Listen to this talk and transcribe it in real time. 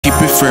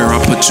be fair, I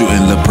put you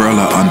in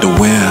Librella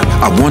underwear.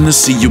 I wanna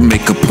see you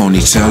make a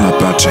ponytail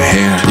about your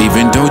hair.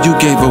 Even though you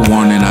gave a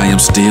warning, I am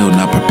still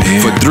not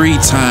prepared for 3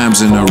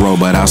 times in a row,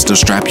 but I'll still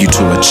strap you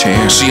to a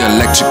chair. She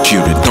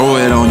electrocuted, throw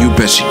it on you,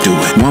 bet she do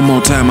it. One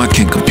more time, I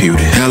can't compute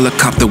it.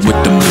 Helicopter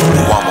with the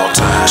movement. One more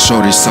time.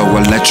 Shorty so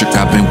electric,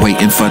 I've been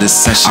waiting for this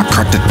session. I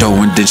cracked the door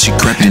and then she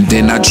crept, and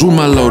then I drew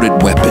my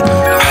loaded weapon.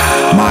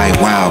 My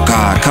wow,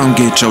 God, come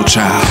get your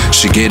child.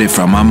 She get it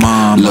from my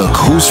mom. Look,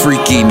 who's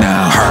freaky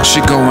now? Her.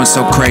 She going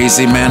so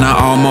crazy, man, I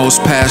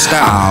almost passed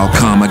out. I'll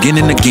come again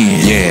and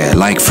again. Yeah,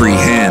 like free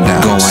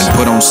handouts. Go and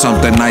put on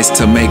something nice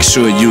to make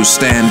sure you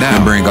stand out.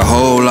 And bring a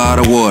whole lot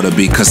of water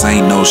because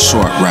ain't no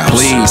short routes.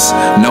 Please,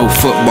 no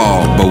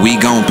football, but we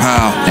gon'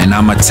 pile. And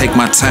I'ma take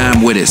my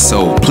time with it,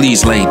 so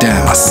please lay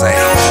down. I say,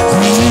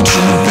 need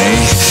you,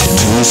 babe,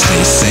 to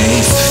stay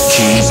safe.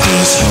 Keep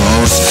these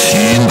hoes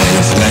in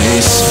their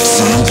place.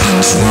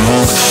 Something's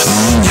wrong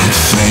on your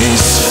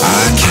face.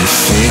 I can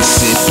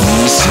fix it,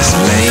 please just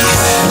lay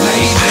there,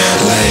 lay there,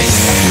 lay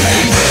there,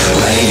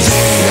 lay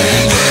there, lay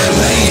there,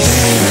 lay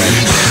there,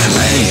 lay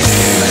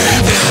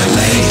there,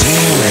 lay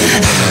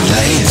there,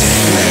 lay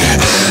there.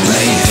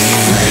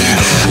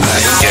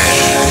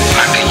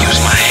 I can use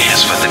my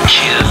hands for the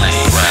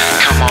killing.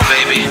 Come on,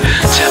 baby,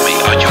 tell me,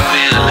 are you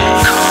willing?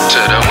 Come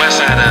to the west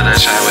side of the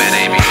shop where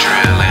they be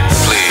drilling.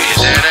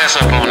 Please, that ass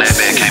up on that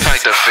bed, can't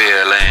fight the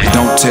feeling.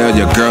 Don't tell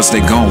your girls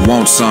they gon'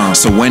 want some,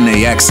 so when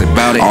they ask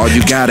about it, all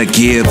you gotta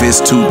give is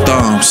 2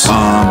 thumbs.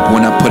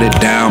 When I put it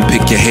down,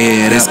 pick your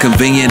head. It's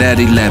convenient at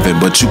 11,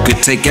 but you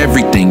could take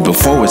everything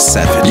before it's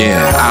 7.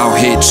 Yeah, I'll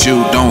hit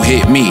you, don't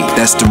hit me,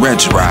 that's the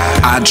regiment.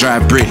 I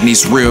drive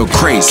Britney's real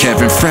crazy,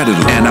 Kevin Federer,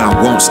 and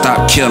I won't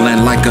stop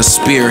killing like a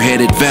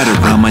spearheaded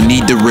veteran. I'ma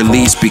need to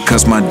release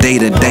because my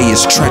day-to-day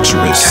is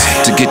treacherous.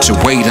 To get your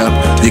weight up,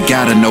 you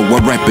gotta know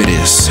what rep it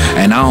is.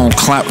 And I don't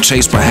clout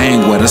chase but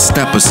hang where the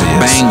steppers is.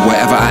 Bang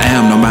wherever I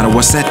am, no matter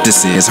what set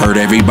this is. Heard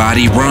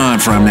everybody run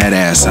from that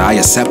ass, I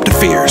accept the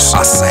fears.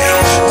 I say,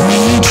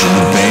 need you,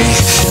 babe,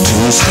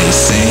 to stay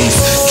safe.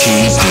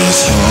 Keep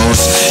these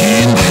hoes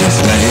in their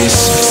place.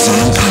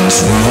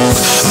 Something's wrong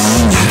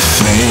on your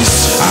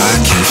face. I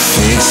can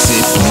fix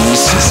it,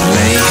 please just